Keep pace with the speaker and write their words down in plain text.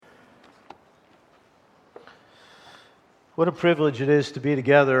What a privilege it is to be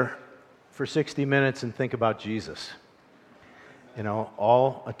together for 60 minutes and think about Jesus. You know,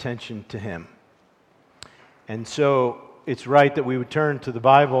 all attention to Him. And so it's right that we would turn to the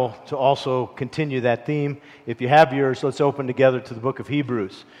Bible to also continue that theme. If you have yours, let's open together to the book of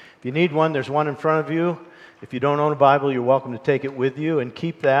Hebrews. If you need one, there's one in front of you. If you don't own a Bible, you're welcome to take it with you and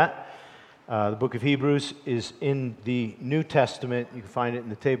keep that. The book of Hebrews is in the New Testament. You can find it in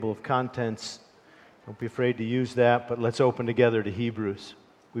the table of contents. Don't be afraid to use that, but let's open together to Hebrews.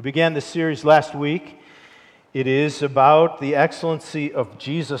 We began this series last week. It is about the excellency of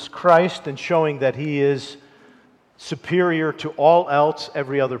Jesus Christ and showing that He is superior to all else,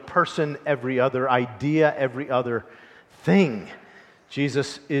 every other person, every other idea, every other thing.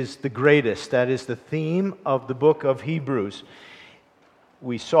 Jesus is the greatest. That is the theme of the book of Hebrews.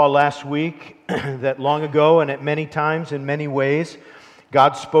 We saw last week that long ago and at many times in many ways,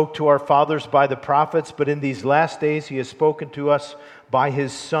 God spoke to our fathers by the prophets, but in these last days He has spoken to us by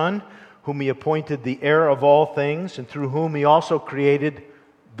His Son, whom He appointed the heir of all things, and through whom He also created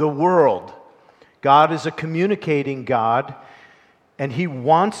the world. God is a communicating God, and He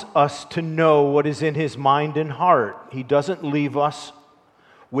wants us to know what is in His mind and heart. He doesn't leave us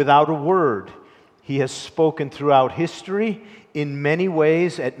without a word. He has spoken throughout history in many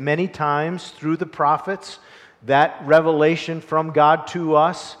ways, at many times, through the prophets, that revelation from God to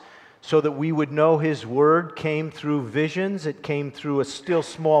us so that we would know His Word came through visions, it came through a still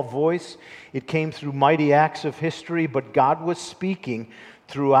small voice, it came through mighty acts of history, but God was speaking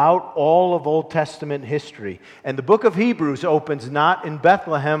throughout all of Old Testament history. And the book of Hebrews opens not in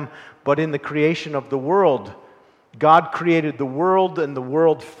Bethlehem, but in the creation of the world. God created the world, and the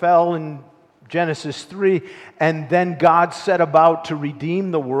world fell in Genesis 3, and then God set about to redeem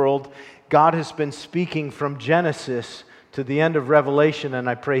the world. God has been speaking from Genesis to the end of Revelation, and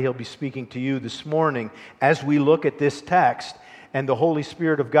I pray He'll be speaking to you this morning as we look at this text, and the Holy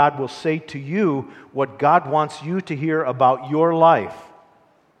Spirit of God will say to you what God wants you to hear about your life.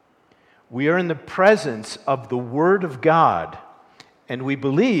 We are in the presence of the Word of God, and we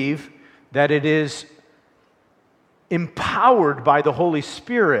believe that it is empowered by the Holy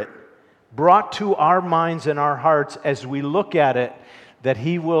Spirit, brought to our minds and our hearts as we look at it, that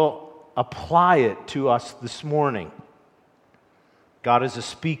He will apply it to us this morning. God is a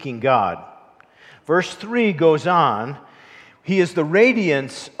speaking God. Verse 3 goes on, He is the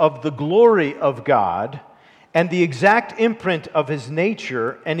radiance of the glory of God and the exact imprint of His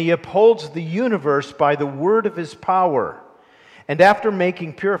nature, and He upholds the universe by the word of His power. And after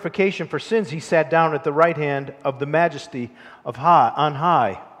making purification for sins, He sat down at the right hand of the majesty on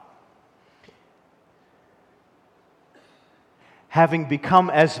high. Having become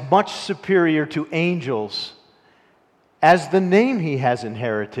as much superior to angels as the name He has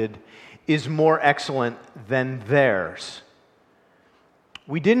inherited is more excellent than theirs.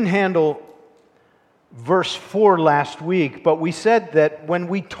 We didn't handle verse 4 last week, but we said that when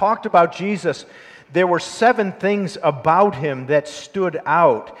we talked about Jesus, there were 7 things about Him that stood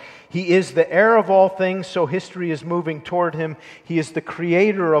out. He is the heir of all things, so history is moving toward Him. He is the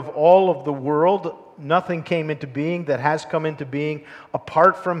creator of all of the world. Nothing came into being that has come into being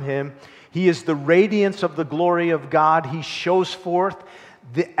apart from Him. He is the radiance of the glory of God. He shows forth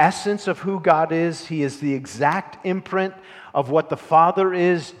the essence of who God is. He is the exact imprint of what the Father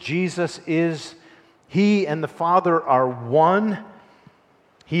is. Jesus is. He and the Father are one.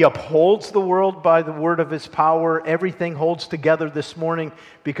 He upholds the world by the word of His power. Everything holds together this morning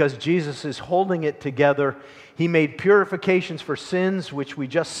because Jesus is holding it together. He made purifications for sins, which we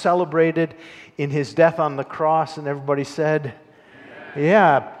just celebrated in His death on the cross, and everybody said,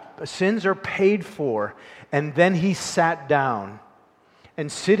 yeah, sins are paid for. And then He sat down. And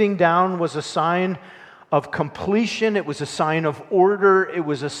sitting down was a sign of completion. It was a sign of order. It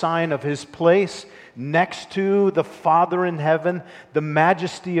was a sign of His place next to the Father in heaven, the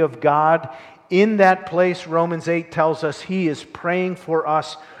majesty of God. In that place, Romans 8 tells us He is praying for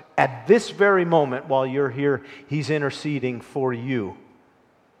us at this very moment while you're here. He's interceding for you.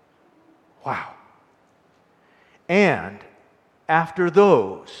 Wow. And after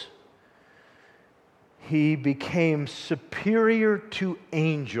those, He became superior to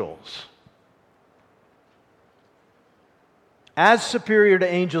angels. As superior to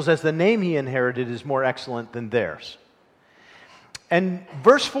angels as the name He inherited is more excellent than theirs. And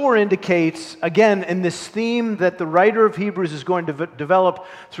verse 4 indicates, again, in this theme that the writer of Hebrews is going to develop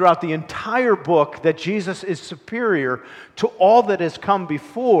throughout the entire book, that Jesus is superior to all that has come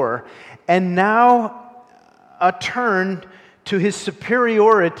before, and now a turn to His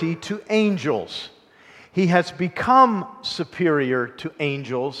superiority to angels. He has become superior to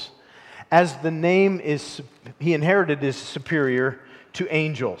angels as the name he inherited is superior to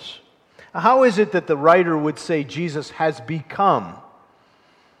angels. How is it that the writer would say Jesus has become?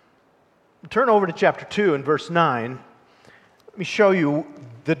 Turn over to chapter 2 and verse 9. Let me show you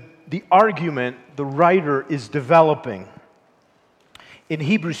the argument the writer is developing. In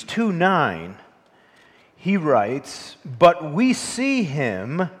Hebrews 2:9, he writes, "But we see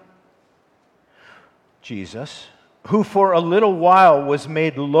him," Jesus, "who for a little while was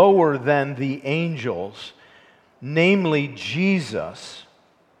made lower than the angels, namely Jesus,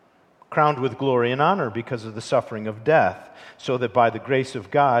 crowned with glory and honor because of the suffering of death, so that by the grace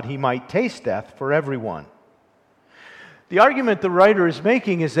of God he might taste death for everyone." The argument the writer is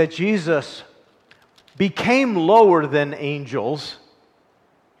making is that Jesus became lower than angels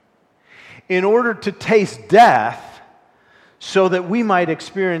in order to taste death so that we might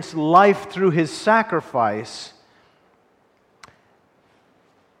experience life through his sacrifice,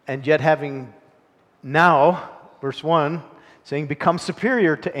 and yet having now, verse 1, saying, become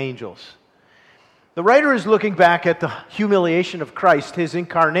superior to angels. The writer is looking back at the humiliation of Christ, his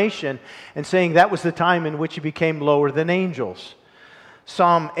incarnation, and saying that was the time in which he became lower than angels.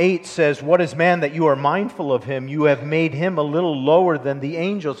 Psalm 8 says, "What is man that you are mindful of him? You have made him a little lower than the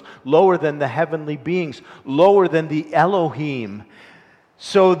angels, lower than the heavenly beings, lower than the Elohim."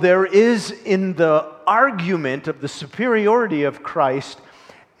 So there is in the argument of the superiority of Christ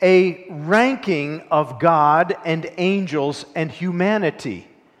a ranking of God and angels and humanity.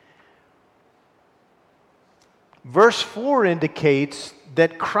 Verse 4 indicates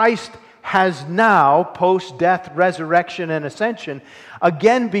that Christ has now, post-death, resurrection, and ascension,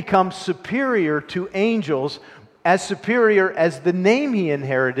 again become superior to angels, as superior as the name he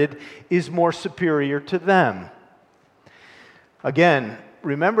inherited is more superior to them. Again,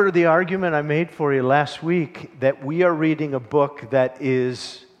 remember the argument I made for you last week that we are reading a book that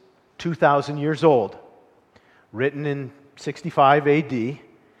is 2,000 years old, written in 65 AD,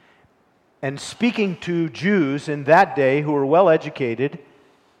 and speaking to Jews in that day who were well educated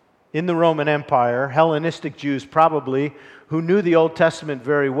in the Roman Empire, Hellenistic Jews probably, who knew the Old Testament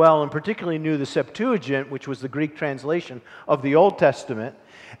very well, and particularly knew the Septuagint, which was the Greek translation of the Old Testament.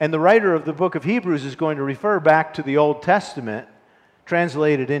 And the writer of the book of Hebrews is going to refer back to the Old Testament,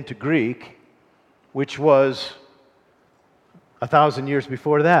 translated into Greek, which was 1,000 years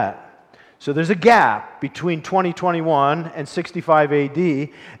before that. So there's a gap between 2021 and 65 AD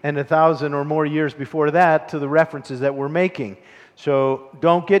and 1,000 or more years before that to the references that we're making. So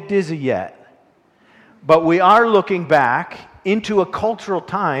don't get dizzy yet. But we are looking back into a cultural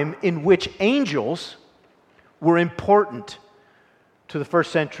time in which angels were important to the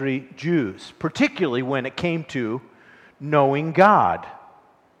first century Jews, particularly when it came to knowing God.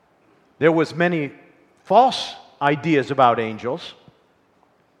 There was many false ideas about angels.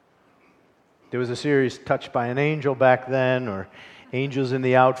 There was a series, Touched by an Angel, back then, or Angels in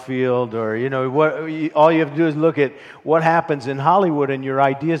the Outfield, or, all you have to do is look at what happens in Hollywood and your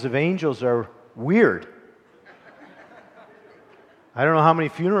ideas of angels are weird. I don't know how many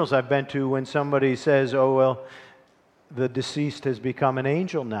funerals I've been to when somebody says, "Oh, well, the deceased has become an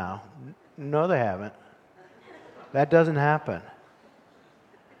angel now." No, they haven't. That doesn't happen.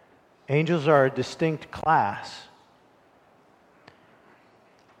 Angels are a distinct class.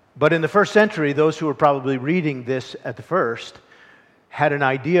 But in the first century, those who were probably reading this at the first had an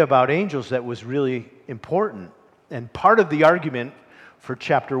idea about angels that was really important. And part of the argument for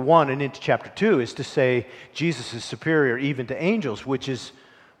chapter 1 and into chapter 2 is to say Jesus is superior even to angels, which is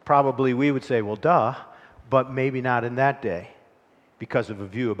probably, we would say, well, duh, but maybe not in that day because of a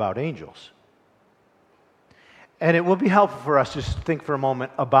view about angels. And it will be helpful for us just to think for a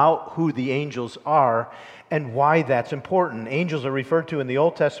moment about who the angels are and why that's important. Angels are referred to in the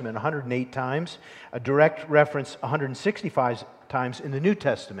Old Testament 108 times, a direct reference 165 times in the New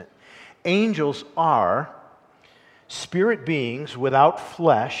Testament. Angels are spirit beings without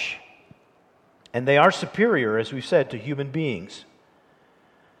flesh, and they are superior, as we've said, to human beings.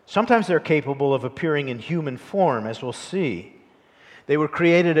 Sometimes they're capable of appearing in human form, as we'll see. They were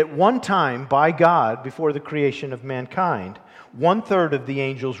created at one time by God before the creation of mankind. 1/3 of the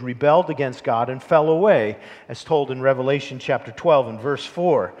angels rebelled against God and fell away, as told in Revelation chapter 12 and verse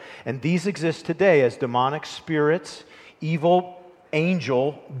 4. And these exist today as demonic spirits, evil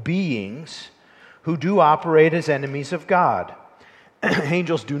angel beings who do operate as enemies of God.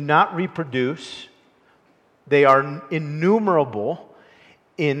 Angels do not reproduce. They are innumerable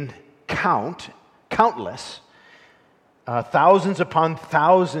in countless. Thousands upon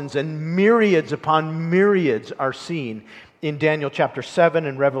thousands and myriads upon myriads are seen in Daniel chapter 7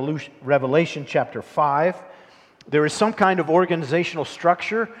 and Revelation chapter 5. There is some kind of organizational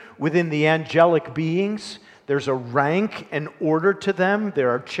structure within the angelic beings. There's a rank and order to them. There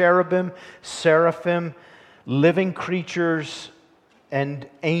are cherubim, seraphim, living creatures, and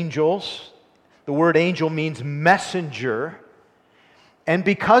angels. The word angel means messenger. And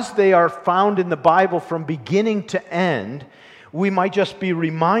because they are found in the Bible from beginning to end, we might just be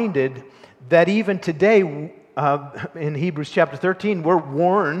reminded that even today, in Hebrews chapter 13, we're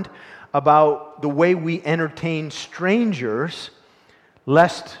warned about the way we entertain strangers,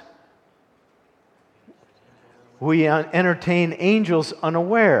 lest we entertain angels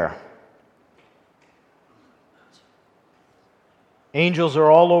unaware. Angels are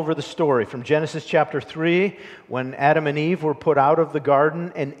all over the story. From Genesis chapter 3, when Adam and Eve were put out of the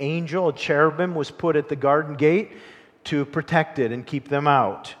garden, an angel, a cherubim, was put at the garden gate to protect it and keep them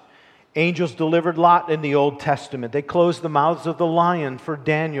out. Angels delivered Lot in the Old Testament. They closed the mouths of the lion for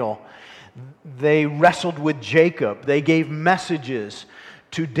Daniel. They wrestled with Jacob. They gave messages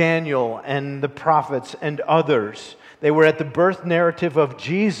to Daniel and the prophets and others. They were at the birth narrative of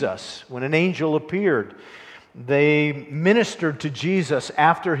Jesus when an angel appeared. They ministered to Jesus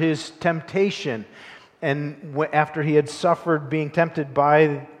after his temptation, and after he had suffered being tempted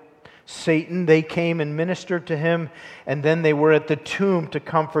by Satan, they came and ministered to him, and then they were at the tomb to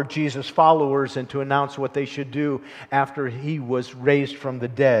comfort Jesus' followers and to announce what they should do after he was raised from the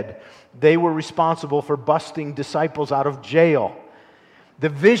dead. They were responsible for busting disciples out of jail. The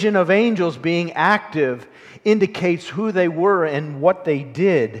vision of angels being active indicates who they were and what they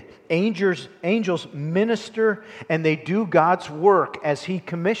did. Angels minister and they do God's work as He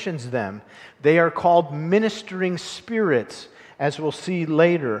commissions them. They are called ministering spirits, as we'll see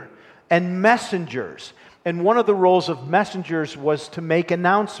later, and messengers. And one of the roles of messengers was to make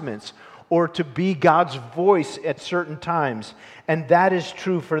announcements or to be God's voice at certain times. And that is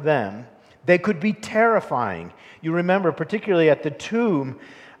true for them. They could be terrifying. You remember, particularly at the tomb,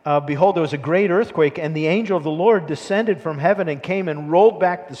 behold, there was a great earthquake, and the angel of the Lord descended from heaven and came and rolled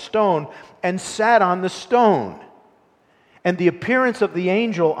back the stone and sat on the stone. And the appearance of the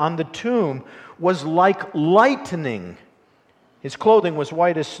angel on the tomb was like lightning. His clothing was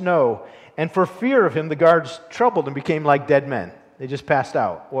white as snow, and for fear of him, the guards troubled and became like dead men. They just passed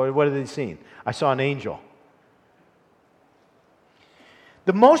out. What had they seen? I saw an angel.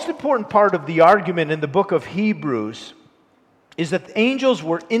 The most important part of the argument in the book of Hebrews is that angels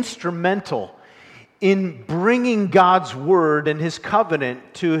were instrumental in bringing God's word and His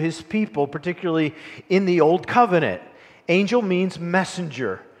covenant to His people, particularly in the Old Covenant. Angel means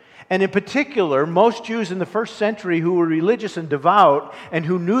messenger. And in particular, most Jews in the first century who were religious and devout and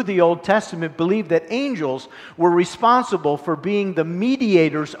who knew the Old Testament believed that angels were responsible for being the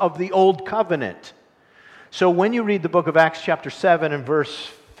mediators of the Old Covenant. So when you read the book of Acts chapter 7 and verse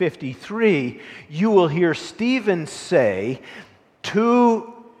 53, you will hear Stephen say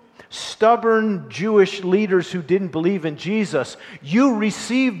to stubborn Jewish leaders who didn't believe in Jesus, "You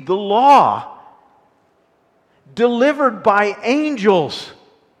received the law delivered by angels,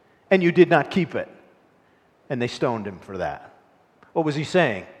 and you did not keep it." And they stoned him for that. What was he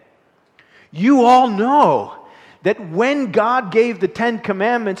saying? You all know that when God gave the Ten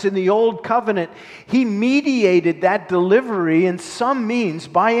Commandments in the Old Covenant, He mediated that delivery in some means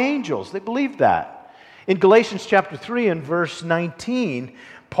by angels. They believed that. In Galatians chapter 3 and verse 19,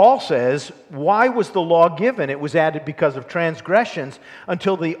 Paul says, why was the law given? It was added because of transgressions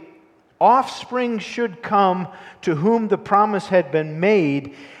until the offspring should come to whom the promise had been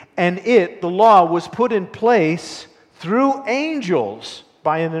made, and the law, was put in place through angels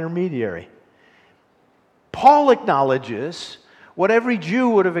by an intermediary. Paul acknowledges what every Jew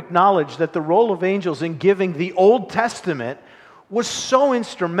would have acknowledged, that the role of angels in giving the Old Testament was so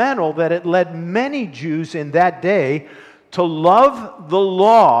instrumental that it led many Jews in that day to love the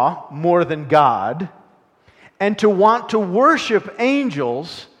law more than God and to want to worship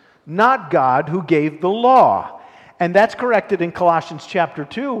angels, not God who gave the law. And that's corrected in Colossians chapter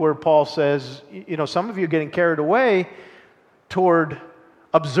 2, where Paul says, some of you are getting carried away toward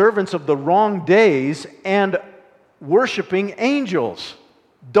observance of the wrong days and worshiping angels.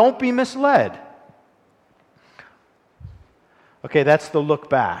 Don't be misled. Okay, that's the look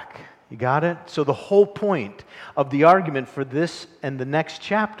back. You got it? So the whole point of the argument for this and the next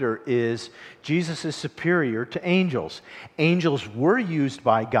chapter is Jesus is superior to angels. Angels were used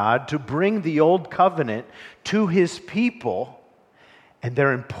by God to bring the old covenant to His people, and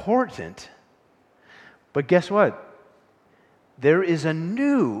they're important. But guess what? There is a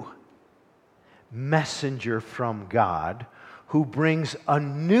new messenger from God who brings a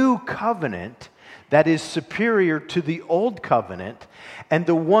new covenant that is superior to the old covenant, and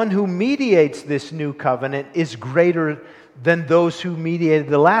the one who mediates this new covenant is greater than those who mediated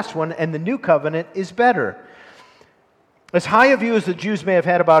the last one, and the new covenant is better. As high a view as the Jews may have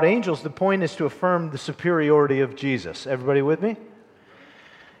had about angels, the point is to affirm the superiority of Jesus. Everybody with me?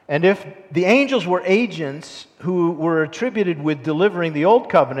 And if the angels were agents who were attributed with delivering the old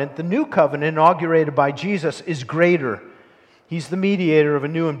covenant, the new covenant inaugurated by Jesus is greater. He's the mediator of a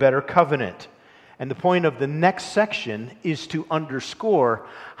new and better covenant. And the point of the next section is to underscore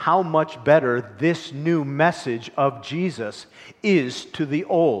how much better this new message of Jesus is to the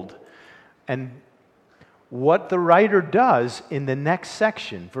old. And what the writer does in the next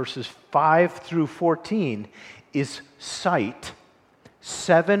section, verses 5 through 14, is cite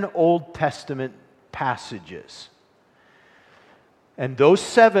 7 Old Testament passages. And those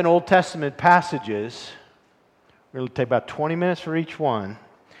 7 Old Testament passages, we're going to take about 20 minutes for each one.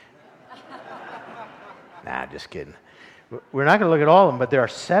 Nah, just kidding. We're not going to look at all of them, but there are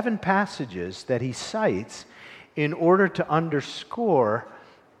 7 passages that he cites in order to underscore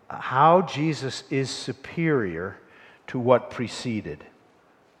how Jesus is superior to what preceded.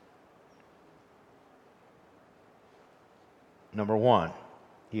 Number 1,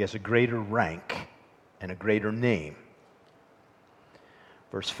 he has a greater rank and a greater name.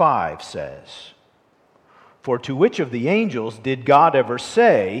 Verse 5 says, "For to which of the angels did God ever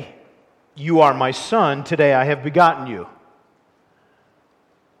say, 'You are my son, today I have begotten you'?"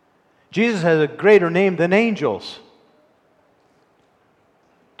 Jesus has a greater name than angels.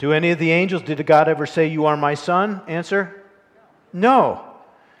 To any of the angels, did God ever say, "You are my son"? Answer, no.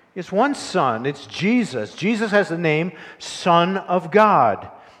 It's one son. It's Jesus. Jesus has the name Son of God.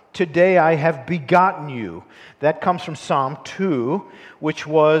 Today I have begotten you. That comes from Psalm 2, which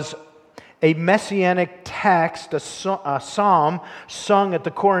was a messianic text, a psalm sung at the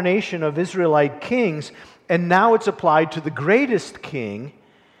coronation of Israelite kings, and now it's applied to the greatest king.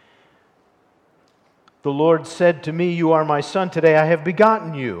 The Lord said to me, "You are my son, today I have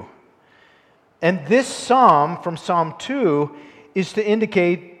begotten you." And this psalm from Psalm 2 is to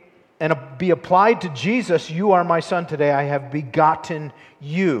indicate and be applied to Jesus, "You are my son, today I have begotten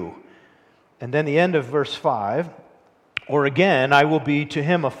you." And then the end of verse 5, "Or again, I will be to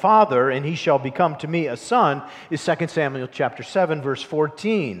him a father, and he shall become to me a son," is 2 Samuel chapter 7, verse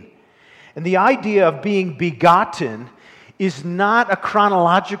 14. And the idea of being begotten is not a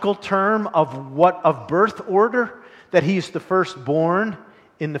chronological term of birth order, that he is the firstborn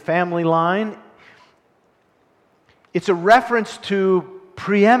in the family line. It's a reference to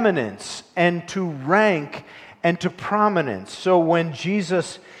preeminence and to rank and to prominence. So when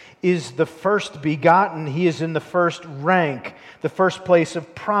Jesus is the first begotten, he is in the first rank, the first place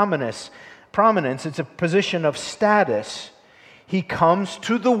of prominence. It's a position of status. He comes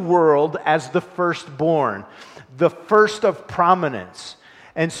to the world as the firstborn, the first of prominence.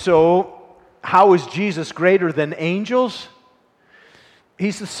 And so, how is Jesus greater than angels?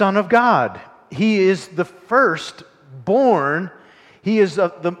 He's the Son of God. He is the firstborn. He is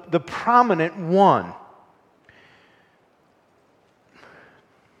the prominent one.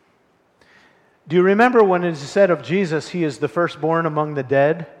 Do you remember when it is said of Jesus, he is the firstborn among the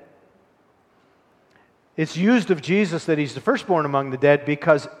dead? It's used of Jesus that he's the firstborn among the dead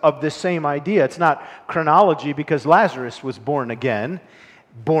because of this same idea. It's not chronology because Lazarus was born again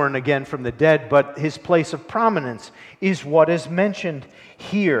from the dead, but his place of prominence is what is mentioned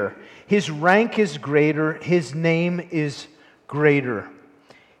here. His rank is greater, his name is greater.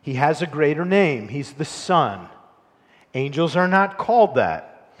 He has a greater name. He's the Son. Angels are not called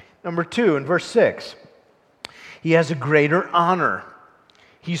that. Number 2, in verse 6, he has a greater honor.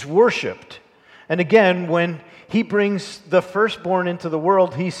 He's worshiped. And again, when he brings the firstborn into the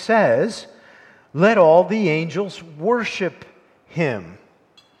world, he says, "Let all the angels worship him."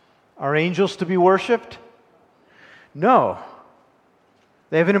 Are angels to be worshiped? No.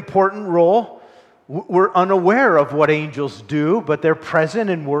 They have an important role. We're unaware of what angels do, but they're present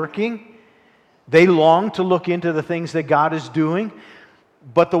and working. They long to look into the things that God is doing.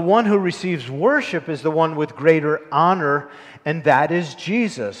 But the one who receives worship is the one with greater honor, and that is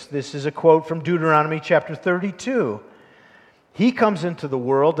Jesus. This is a quote from Deuteronomy chapter 32. He comes into the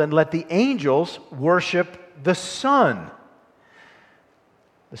world, and let the angels worship the Son.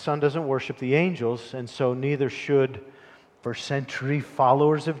 The Son doesn't worship the angels, and so neither should first-century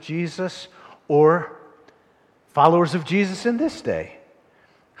followers of Jesus or followers of Jesus in this day.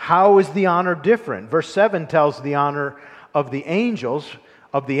 How is the honor different? Verse 7 tells the honor of the angels.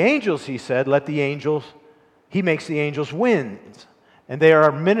 Of the angels, he said, he makes the angels winds. And they are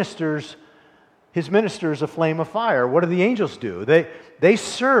ministers His minister is a flame of fire. What do the angels do? They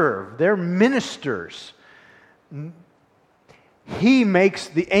serve. They're ministers. He makes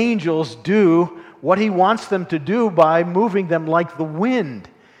the angels do what He wants them to do by moving them like the wind.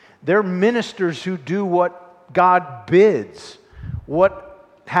 They're ministers who do what God bids. What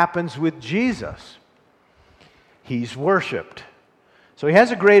happens with Jesus? He's worshiped. So He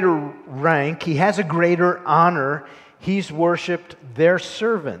has a greater rank. He has a greater honor. He's worshiped. They're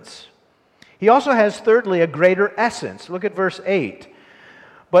servants. He also has, thirdly, a greater essence. Look at verse 8.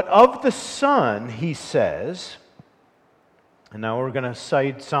 But of the Son, He says, and now we're going to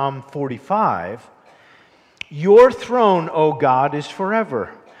cite Psalm 45, Your throne, O God, is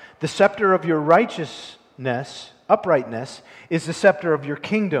forever. The scepter of your uprightness, is the scepter of your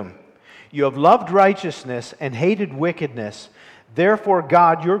kingdom. You have loved righteousness and hated wickedness. Therefore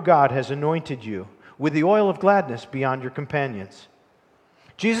God, your God, has anointed you with the oil of gladness beyond your companions.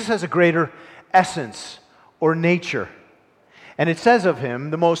 Jesus has a greater essence or nature. And it says of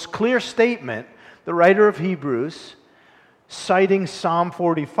Him, the most clear statement, the writer of Hebrews, citing Psalm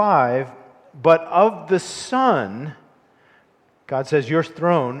 45, but of the Son, God says, Your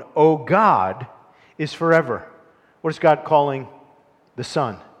throne, O God, is forever. What is God calling the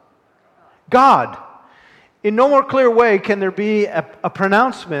Son? God. In no more clear way can there be a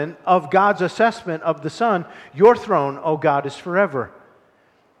pronouncement of God's assessment of the Son. Your throne, O God, is forever.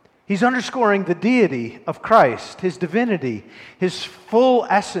 He's underscoring the deity of Christ, His divinity, His full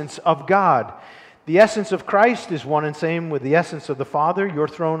essence of God. The essence of Christ is one and same with the essence of the Father. Your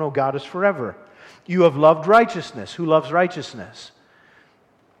throne, O God, is forever. You have loved righteousness. Who loves righteousness?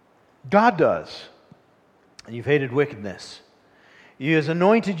 God does. And you've hated wickedness. He has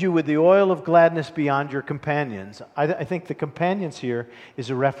anointed you with the oil of gladness beyond your companions. I think the companions here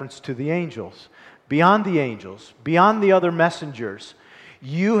is a reference to the angels. Beyond the angels, beyond the other messengers,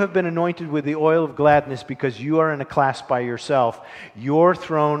 you have been anointed with the oil of gladness because you are in a class by yourself. Your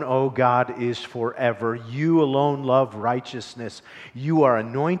throne, O God, is forever. You alone love righteousness. You are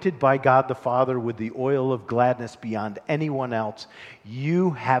anointed by God the Father with the oil of gladness beyond anyone else.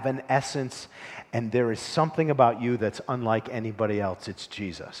 You have an essence, and there is something about you that's unlike anybody else. It's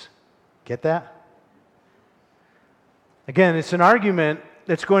Jesus. Get that? Again, it's an argument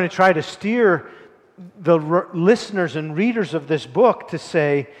that's going to try to steer the listeners and readers of this book to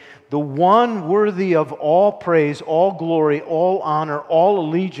say, the one worthy of all praise, all glory, all honor, all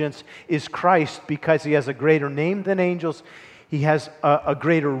allegiance is Christ, because He has a greater name than angels. He has a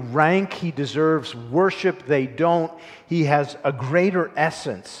greater rank. He deserves worship. They don't. He has a greater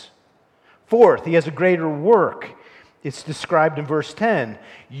essence. Fourth, He has a greater work. It's described in verse 10.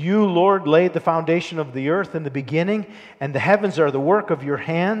 You, Lord, laid the foundation of the earth in the beginning, and the heavens are the work of your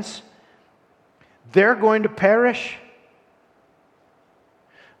hands. They're going to perish,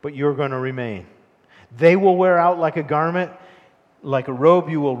 but you're going to remain. They will wear out like a garment. Like a robe,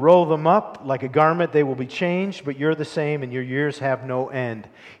 you will roll them up. Like a garment, they will be changed, but you're the same, and your years have no end.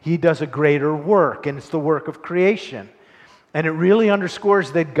 He does a greater work, and it's the work of creation. And it really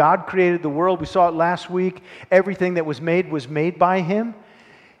underscores that God created the world. We saw it last week. Everything that was made by Him.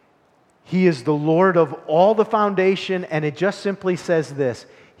 He is the Lord of all the foundation, and it just simply says this: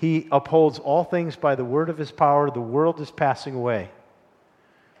 He upholds all things by the word of His power. The world is passing away.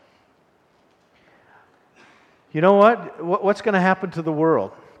 You know what? What's going to happen to the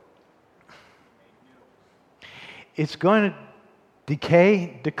world? It's going to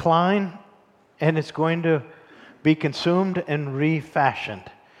decay, decline, and it's going to be consumed and refashioned.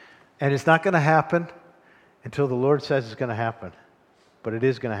 And it's not going to happen until the Lord says it's going to happen. But it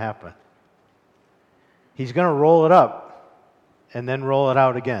is going to happen. He's going to roll it up and then roll it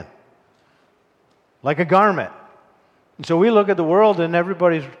out again. Like a garment. And so we look at the world and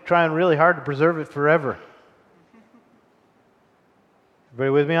everybody's trying really hard to preserve it forever. Everybody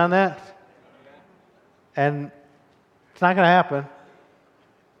with me on that? And it's not going to happen.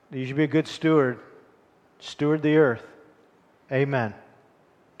 You should be a good steward. Steward the earth. Amen.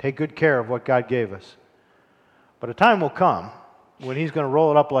 Take good care of what God gave us. But a time will come when He's going to roll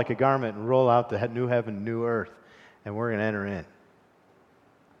it up like a garment and roll out the new heaven, new earth, and we're going to enter in.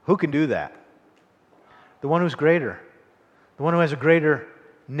 Who can do that? The one who's greater. The one who has a greater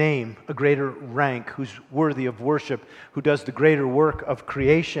name, a greater rank, who's worthy of worship, who does the greater work of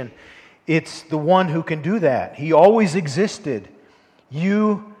creation. It's the one who can do that. He always existed.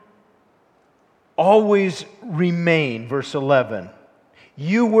 You always remain, verse 11.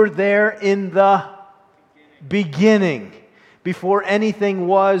 You were there in the beginning. Before anything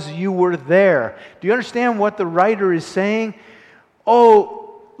was, you were there. Do you understand what the writer is saying?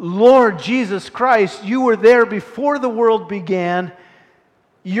 Oh, Lord Jesus Christ, you were there before the world began.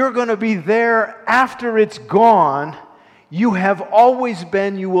 You're going to be there after it's gone. You have always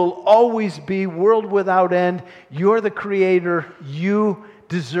been, you will always be, world without end. You're the creator. You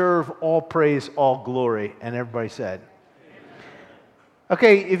deserve all praise, all glory. And everybody said,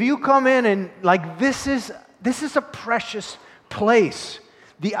 okay, if you come in and like this is a precious place.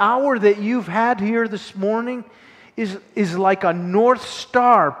 The hour that you've had here this morning is like a north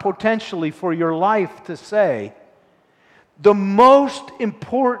star potentially for your life to say, the most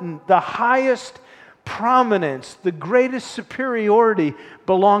important, the highest prominence, the greatest superiority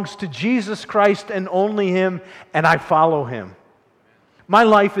belongs to Jesus Christ and only Him, and I follow Him. My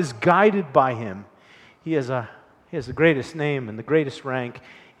life is guided by Him. He has the greatest name and the greatest rank.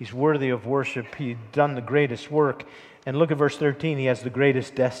 He's worthy of worship. He's done the greatest work. And look at verse 13. He has the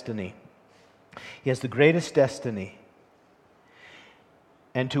greatest destiny. He has the greatest destiny.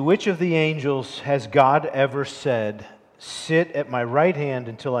 And to which of the angels has God ever said, sit at my right hand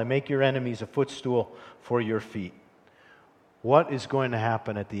until I make your enemies a footstool for your feet? What is going to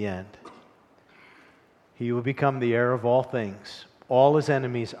happen at the end? He will become the heir of all things, all His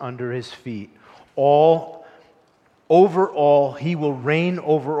enemies under His feet, over all, He will reign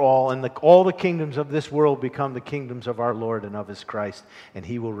over all, and all the kingdoms of this world become the kingdoms of our Lord and of His Christ, and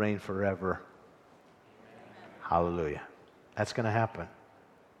He will reign forever. Hallelujah. That's going to happen.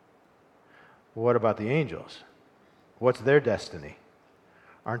 What about the angels? What's their destiny?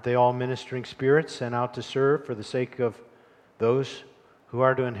 Aren't they all ministering spirits sent out to serve for the sake of those who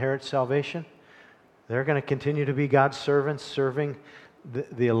are to inherit salvation? They're going to continue to be God's servants, serving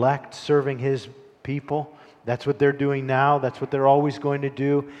the elect, serving His people. That's what they're doing now. That's what they're always going to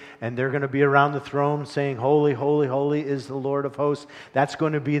do. And they're going to be around the throne saying, holy, holy, holy is the Lord of hosts. That's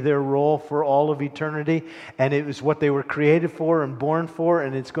going to be their role for all of eternity. And it was what they were created for and born for,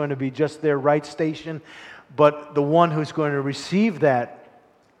 and it's going to be just their right station. But the one who's going to receive that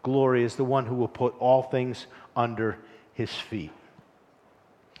glory is the one who will put all things under His feet.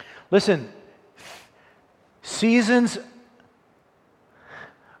 Listen, seasons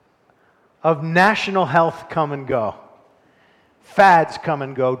of national health come and go. Fads come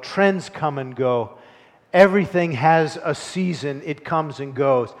and go. Trends come and go. Everything has a season. It comes and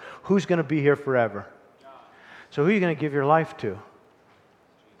goes. Who's going to be here forever? So who are you going to give your life to?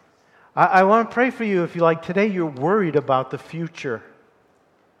 I want to pray for you if you like. Today you're worried about the future.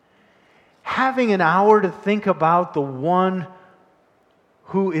 Having an hour to think about the one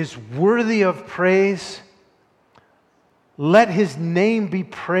who is worthy of praise. Let His name be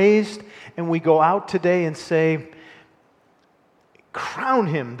praised. And we go out today and say, crown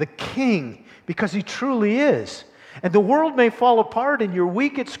Him the King, because He truly is. And the world may fall apart and your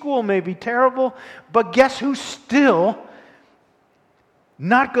week at school may be terrible, but guess who's still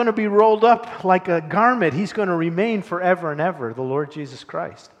not going to be rolled up like a garment? He's going to remain forever and ever, the Lord Jesus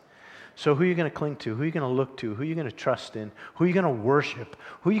Christ. So who are you going to cling to? Who are you going to look to? Who are you going to trust in? Who are you going to worship?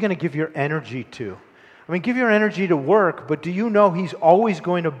 Who are you going to give your energy to? I mean, give your energy to work, but do you know He's always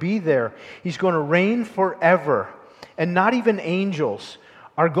going to be there? He's going to reign forever. And not even angels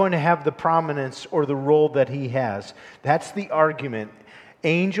are going to have the prominence or the role that He has. That's the argument.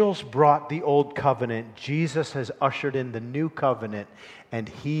 Angels brought the old covenant. Jesus has ushered in the new covenant, and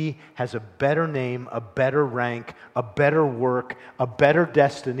He has a better name, a better rank, a better work, a better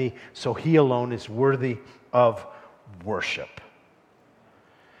destiny, so He alone is worthy of worship.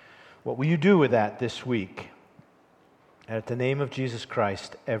 What will you do with that this week? At the name of Jesus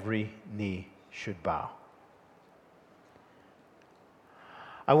Christ, every knee should bow.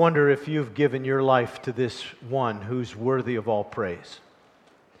 I wonder if you've given your life to this one who's worthy of all praise.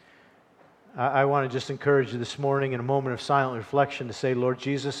 I want to just encourage you this morning in a moment of silent reflection to say, Lord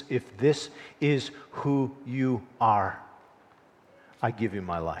Jesus, if this is who You are, I give You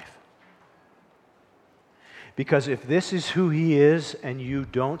my life. Because if this is who He is and you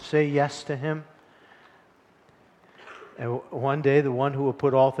don't say yes to Him, and one day the one who will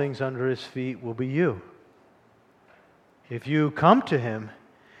put all things under His feet will be you. If you come to Him,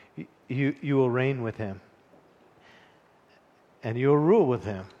 you will reign with Him. And you'll rule with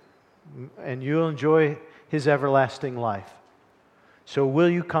Him. And you'll enjoy His everlasting life. So will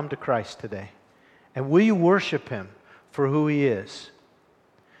you come to Christ today? And will you worship Him for who He is?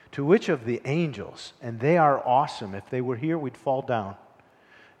 To which of the angels, and they are awesome, if they were here, we'd fall down.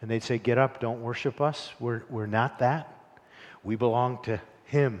 And they'd say, get up, don't worship us. We're not that. We belong to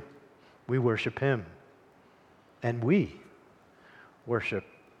Him. We worship Him. And we worship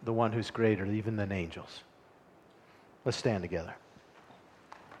the one who's greater even than angels. Let's stand together.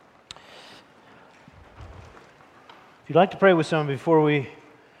 If you'd like to pray with someone before we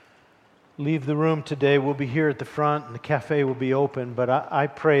leave the room today, we'll be here at the front and the cafe will be open, but I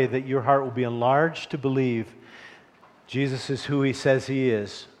pray that your heart will be enlarged to believe Jesus is who He says He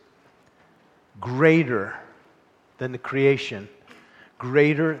is. Greater than the creation,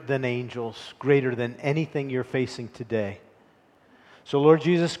 greater than angels, greater than anything you're facing today. So Lord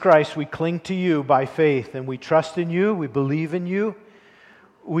Jesus Christ, we cling to You by faith and we trust in You, we believe in You.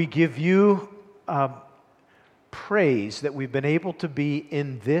 We give You praise that we've been able to be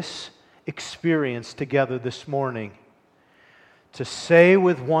in this experience together this morning. To say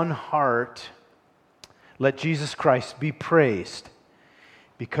with one heart, let Jesus Christ be praised,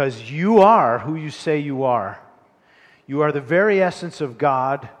 because You are who You say You are. You are the very essence of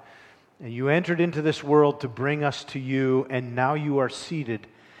God, and You entered into this world to bring us to You, and now You are seated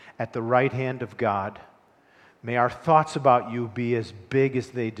at the right hand of God. May our thoughts about You be as big as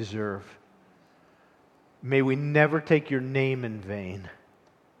they deserve. May we never take Your name in vain.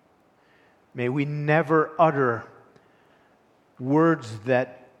 May we never utter words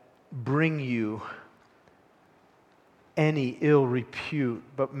that bring You any ill repute,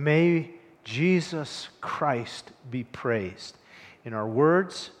 but may Jesus Christ be praised in our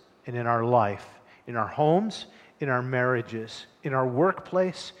words and in our life, in our homes, in our marriages, in our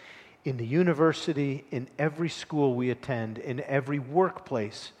workplace, in the university, in every school we attend, in every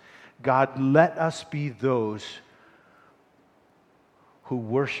workplace. God, let us be those who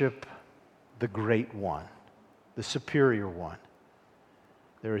worship the Great One, the Superior One.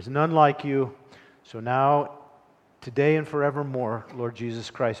 There is none like You. So now, today and forevermore, Lord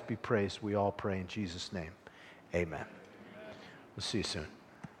Jesus Christ be praised. We all pray in Jesus' name. Amen. We'll see you soon.